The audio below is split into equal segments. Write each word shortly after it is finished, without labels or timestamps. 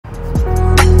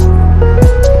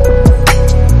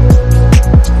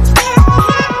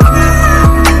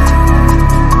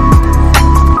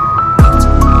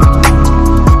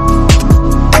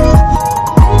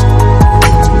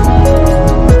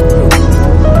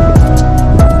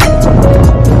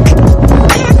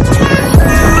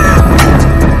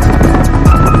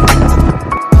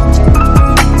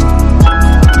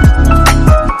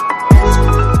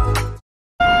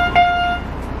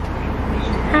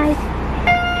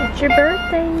your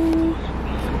birthday.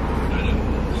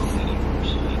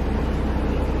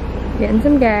 Getting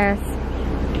some gas.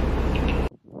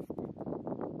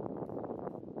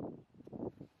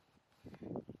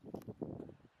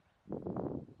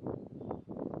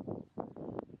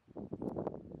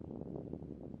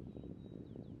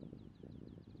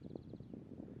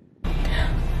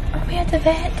 Are we at the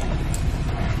vet?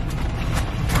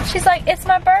 She's like, it's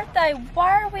my birthday.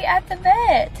 Why are we at the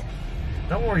vet?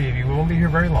 Don't worry, Evie. We won't be here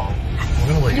very long. We're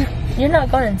gonna leave. You're not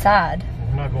going inside.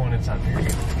 We're not going inside,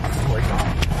 period. We'll leave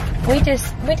now. We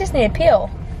just need a pill.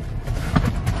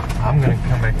 I'm gonna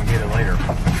come back and get it later.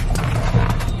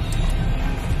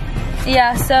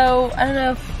 Yeah, so I don't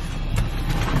know if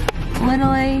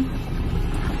literally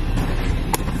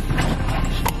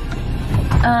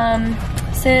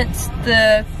since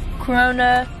the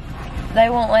corona, they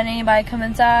won't let anybody come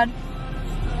inside.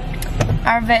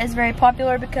 Our vet is very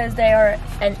popular because they are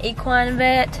an equine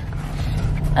vet,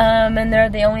 and they're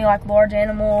the only like large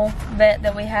animal vet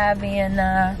that we have in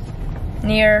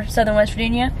near southern West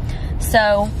Virginia.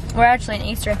 So we're actually in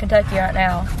eastern Kentucky right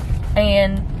now,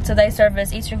 and so they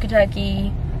service eastern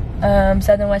Kentucky,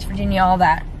 southern West Virginia, all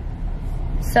that.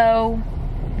 So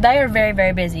they are very,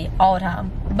 very busy all the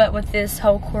time. But with this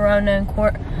whole corona and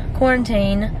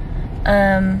quarantine,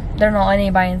 they're not letting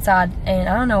anybody inside, and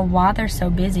I don't know why they're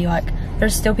so busy. Like,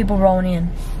 there's still people rolling in.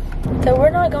 So we're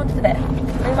not going to the vet.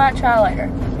 We might try later.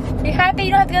 Are you happy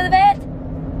you don't have to go to the vet?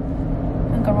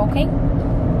 Wanna go rolling?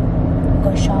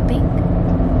 Go shopping?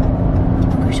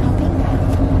 Go shopping?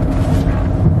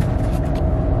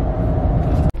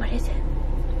 What is it?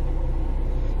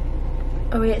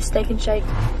 Are we at Steak and Shake?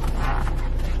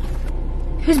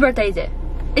 Whose birthday is it?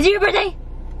 Is it your birthday?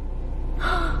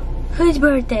 Whose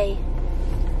birthday?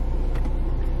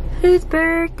 Whose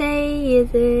birthday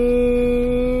is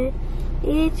it?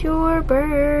 It's your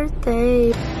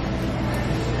birthday.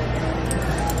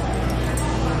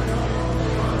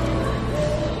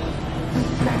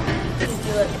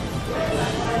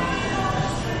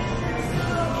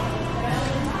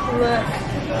 Look.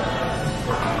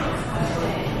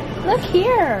 Look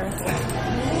here.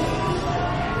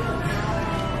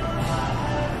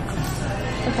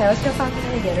 Okay, let's go find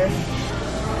something to get her.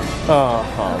 Oh,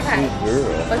 Okay. good girl.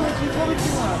 What did you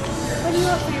want? What do you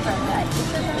want for your birthday? It's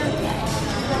your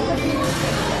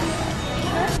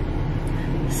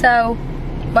birthday. So,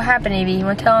 what happened, Evie? You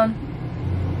want to tell him?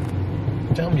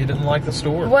 Tell him you didn't like the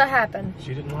store. What happened?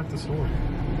 She didn't like the store.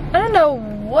 I don't know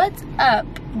what's up,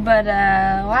 but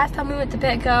last time we went to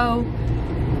Petco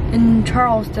in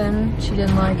Charleston, she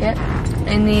didn't like it.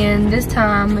 And then this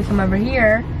time we come over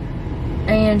here,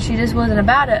 and she just wasn't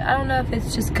about it. I don't know if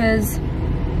it's just because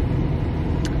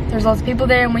there's lots of people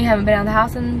there and we haven't been out of the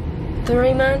house in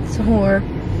 3 months, or...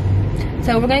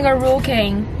 So we're gonna go to Rural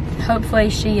King. Hopefully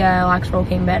she likes Rural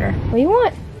King better. What do you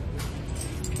want?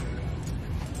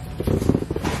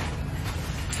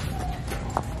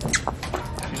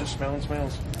 She just smells.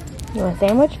 You want a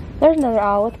sandwich? There's another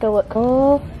aisle. Let's go look.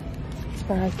 Cool.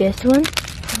 Like this one.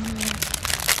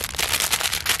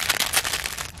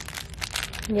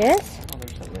 Yes? Oh,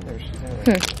 there's something in there. She's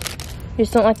in You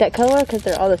just don't like that color? Because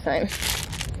they're all the same.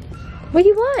 What do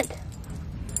you want?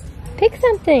 Pick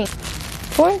something.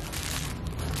 Corn?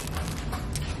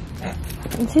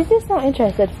 She's just not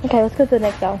interested. Okay, let's go to the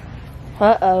next aisle.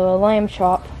 Uh-oh, a lamb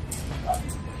chop.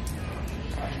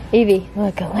 Evie,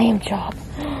 look, a lamb chop.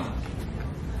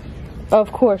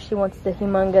 Of course she wants the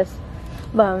humongous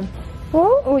bone.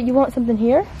 Well, you want something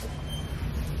here?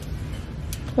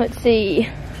 Let's see.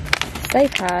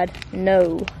 Safe hide?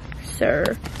 No,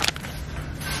 sir.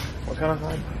 What kind of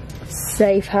hide?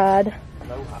 Safe hide.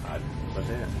 No hide. That's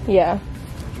it. Yeah.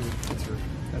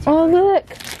 That's Oh, look.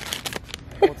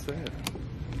 What's that?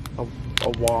 A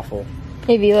waffle.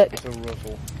 Evie, look. It's a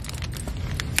ruffle.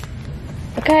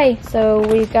 Okay, so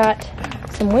we've got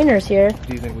some winners here.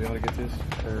 Do you think we ought to get this?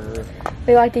 Or...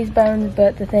 We like these bones,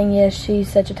 but the thing is, she's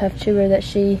such a tough chewer that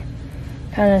she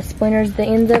kind of splinters the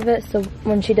ends of it. So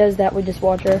when she does that, we just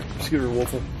watch her. Let's get her a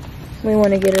waffle. We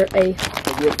want to get her a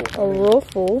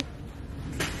ruffle.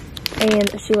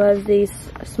 And she loves these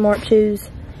Smart Chews.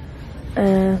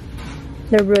 They're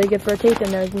really good for her teeth,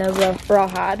 and there's no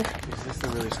rawhide. Is this the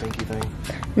really stinky thing?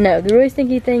 No, the really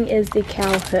stinky thing is the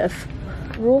cow hoof.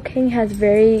 Rural King has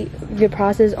very good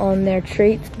prices on their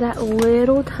treats. That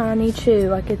little tiny chew,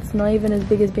 like it's not even as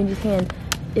big as Benji's hand,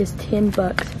 is 10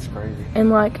 bucks. That's crazy. And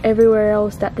like everywhere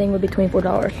else, that thing would be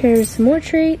 $24. Here's some more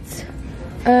treats.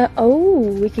 Oh,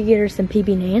 we could get her some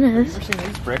PB Nanas. Have you ever seen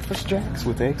these breakfast jacks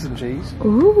with eggs and cheese?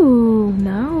 Ooh,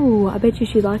 no, I bet you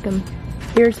she'd like them.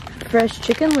 Here's fresh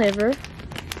chicken liver.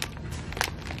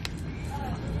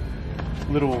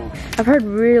 little. I've heard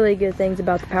really good things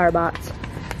about the Power Bots.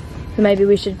 So maybe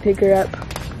we should pick her up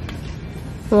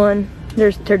one.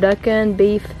 There's turducken,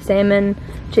 beef, salmon,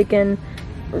 chicken,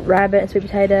 rabbit, and sweet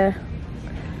potato.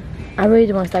 I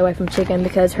really want to stay away from chicken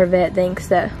because her vet thinks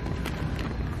that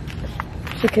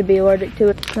she could be allergic to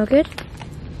it. Not good?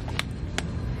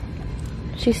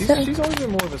 She's always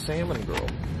been more of a salmon girl.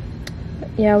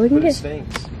 Yeah, we can But get. it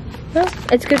stinks. Well,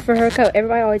 it's good for her coat.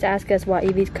 Everybody always asks us why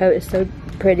Eevee's coat is so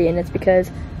pretty, and it's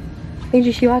because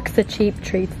she likes the cheap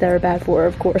treats that are bad for her,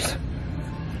 of course.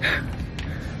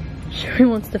 She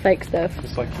wants the fake stuff.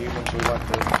 Just like humans, we like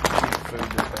the cheap food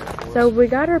that's bad for us. So we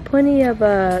got her plenty of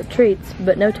treats,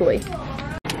 but no toy.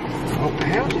 Oh,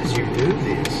 how did you do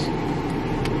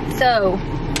this? So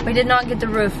we did not get the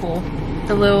roofle,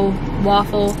 the little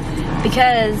waffle,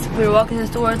 because we were walking to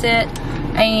the store with it,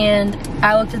 and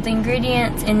I looked at the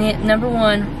ingredients, and it, number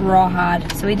one,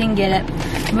 rawhide, so we didn't get it.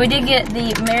 But we did get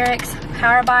the Merrick's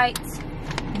Power Bites,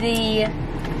 the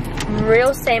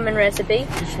real salmon recipe,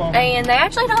 and they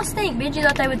actually don't stink. Benji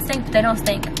thought they would stink, but they don't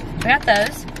stink. We got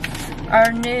those.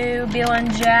 Our new Bill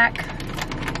and Jack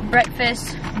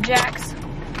breakfast jacks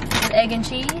with egg and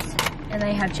cheese, and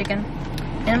they have chicken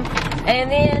in them.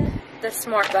 And then the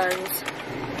Smart Buns.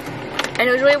 And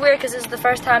it was really weird because this is the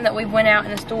first time that we went out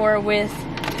in the store with,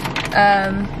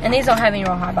 and these don't have any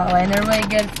rawhide, by the way, and they're really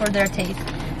good for their teeth.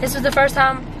 This was the first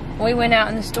time we went out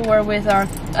in the store with our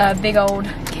big old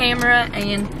camera,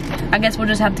 and I guess we'll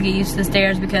just have to get used to the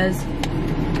stairs because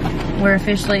we're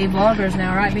officially vloggers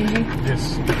now, right, Benji?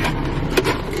 Yes.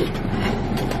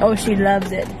 Oh, she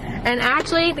loves it. And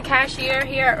actually, the cashier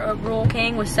here at Rural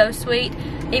King was so sweet.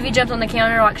 Eevee jumped on the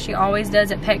counter like she always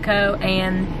does at Petco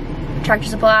and Tractor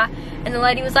Supply, and the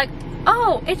lady was like,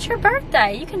 "Oh, it's your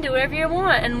birthday. You can do whatever you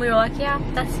want." And we were like, "Yeah,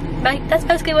 that's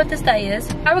basically what this day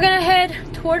is." Now we're gonna head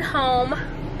toward home.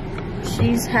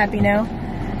 She's happy now.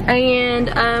 And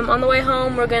on the way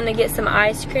home, we're gonna get some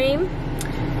ice cream.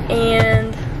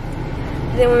 And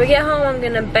then when we get home, I'm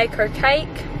gonna bake her cake.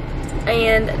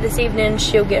 And this evening,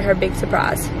 she'll get her big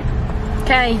surprise.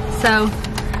 Okay, so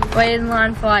waited in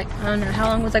line for like, I don't know, how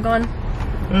long was I going?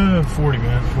 40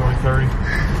 minutes, 40, 30.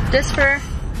 Just for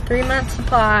 3-month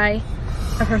supply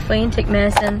of her flea and tick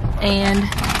medicine and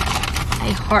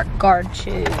a heart guard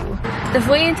chew. The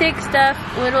flea and tick stuff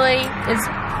literally is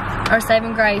our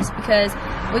saving grace because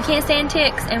we can't stand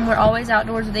ticks and we're always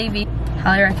outdoors with Eevee.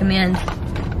 Highly recommend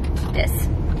this.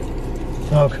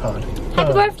 Oh God.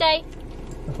 Happy birthday.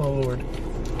 Oh Lord.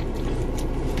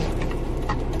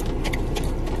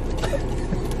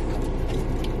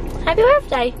 Happy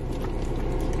birthday.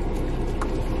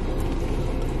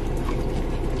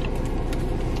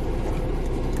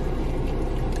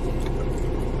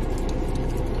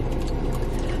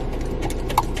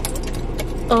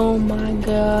 Oh my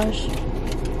gosh.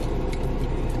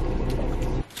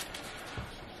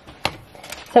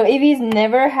 So Eevee's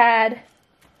never had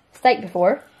steak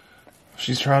before.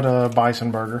 She's tried a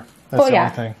bison burger. That's the only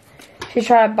thing. She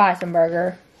tried a bison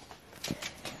burger.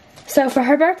 So for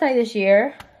her birthday this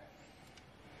year,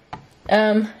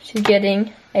 she's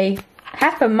getting a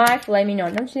half of my filet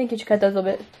mignon. Don't you think you should cut those a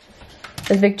little bit?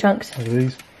 Those big chunks. Look at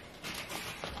these.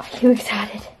 Are you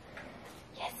excited?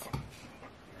 Yes.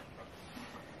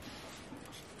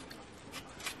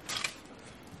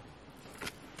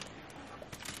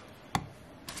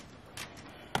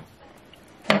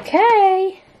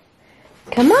 Okay.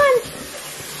 Come on.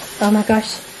 Oh my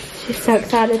gosh. She's so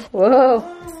excited. Whoa.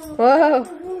 Whoa.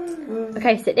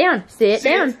 Okay, sit down. Sit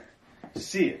down.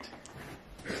 Sit.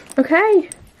 Okay.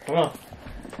 Come on.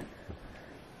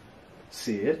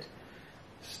 Sit.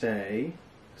 Stay.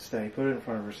 Stay. Put it in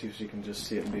front of her, see if she can just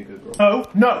sit and be a good girl. Oh,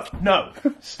 no, no.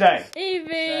 Stay.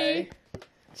 Evie.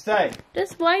 Stay.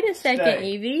 Just wait a second,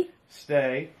 Stay. Evie.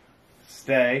 Stay.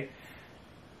 Stay.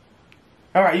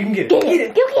 All right, you can get it. Get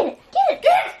it. Go get it. Get it.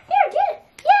 Get it. Here, get it.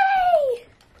 Yay.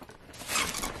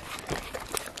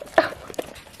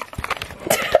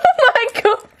 Oh my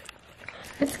god.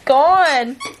 It's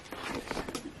gone.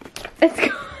 It's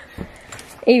gone.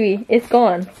 Evie, it's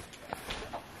gone.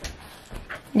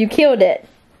 You killed it.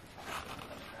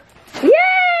 Yay!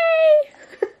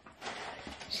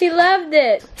 She loved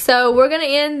it. So we're gonna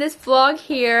end this vlog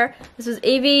here. This was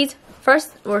Eevee's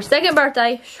first or second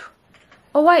birthday.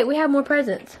 Oh wait, we have more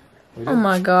presents. Oh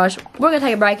my gosh. We're gonna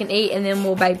take a break and eat, and then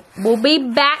we'll be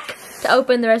back to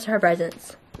open the rest of her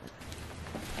presents.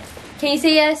 Can you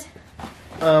see us?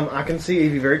 I can see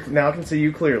Eevee now I can see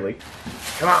you clearly.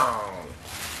 Come on.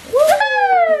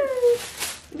 Woohoo!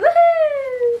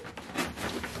 Woohoo!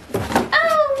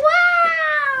 Oh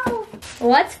wow!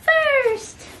 What's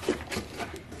first?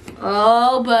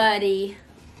 Oh buddy.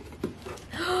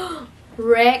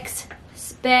 Rex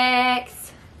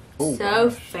specs. Oh, so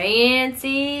gosh.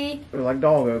 fancy. They're like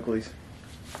dog uglies.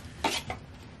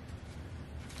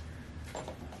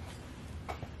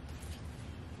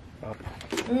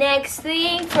 Next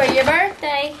thing for your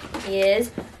birthday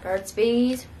is Burt's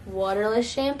Bees waterless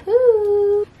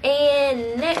shampoo.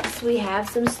 And next we have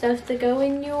some stuff to go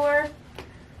in your,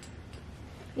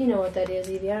 you know what that is,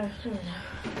 Eevee, I don't know.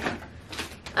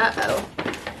 Uh-oh.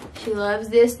 She loves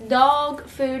this dog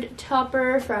food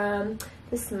topper from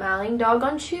the Smiling Dog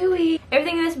on Chewy.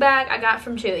 Everything in this bag I got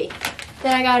from Chewy.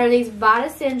 Then I got her these Vita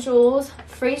Essentials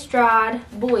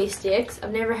freeze-dried bully sticks.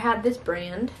 I've never had this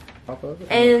brand.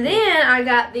 And then I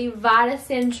got the Vita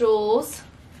Essentials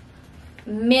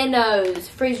minnows,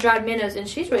 freeze-dried minnows, and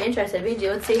she's really interested. BG,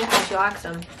 let's see how she likes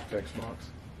them. Xbox.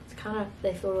 It's kind of,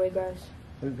 they feel really gross.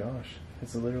 Oh gosh,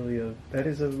 it's literally that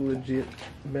is a legit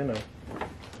minnow.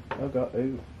 Oh god,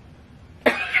 ooh.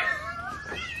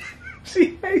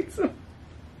 She hates them.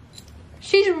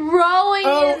 She's rolling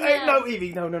in Hey, them. no,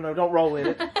 Eevee, no, don't roll in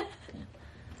it.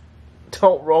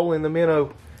 Don't roll in the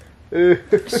minnow.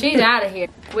 She's out of here.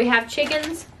 We have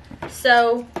chickens,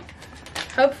 so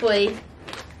hopefully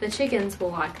the chickens will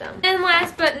like them. And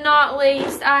last but not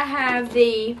least, I have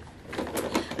the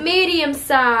medium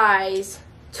size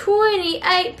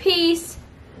 28-piece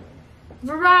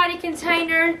variety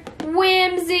container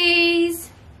Whimsies.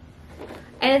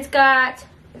 And it's got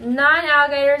 9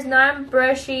 alligators, 9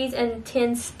 brushies, and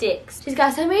 10 sticks. She's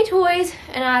got so many toys,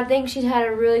 and I think she's had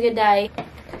a really good day.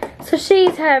 So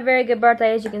she's had a very good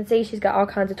birthday. As you can see, she's got all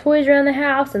kinds of toys around the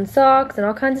house and socks and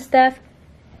all kinds of stuff.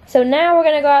 So now we're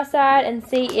going to go outside and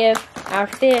see if our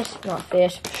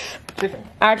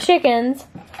our chickens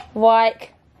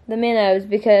like the minnows,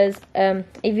 because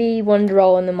Eevee wanted to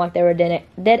roll in them like they were a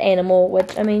dead animal,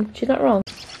 which, I mean, she's not wrong.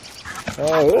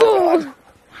 Oh.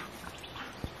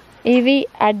 Eevee,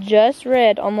 I just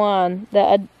read online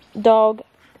that a dog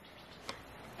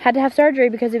had to have surgery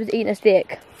because he was eating a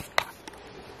stick.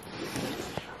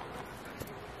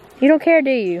 You don't care, do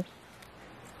you?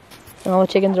 And all the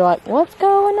chickens are like, what's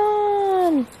going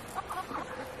on?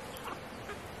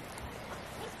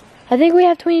 I think we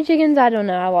have 20 chickens. I don't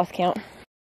know. I lost count.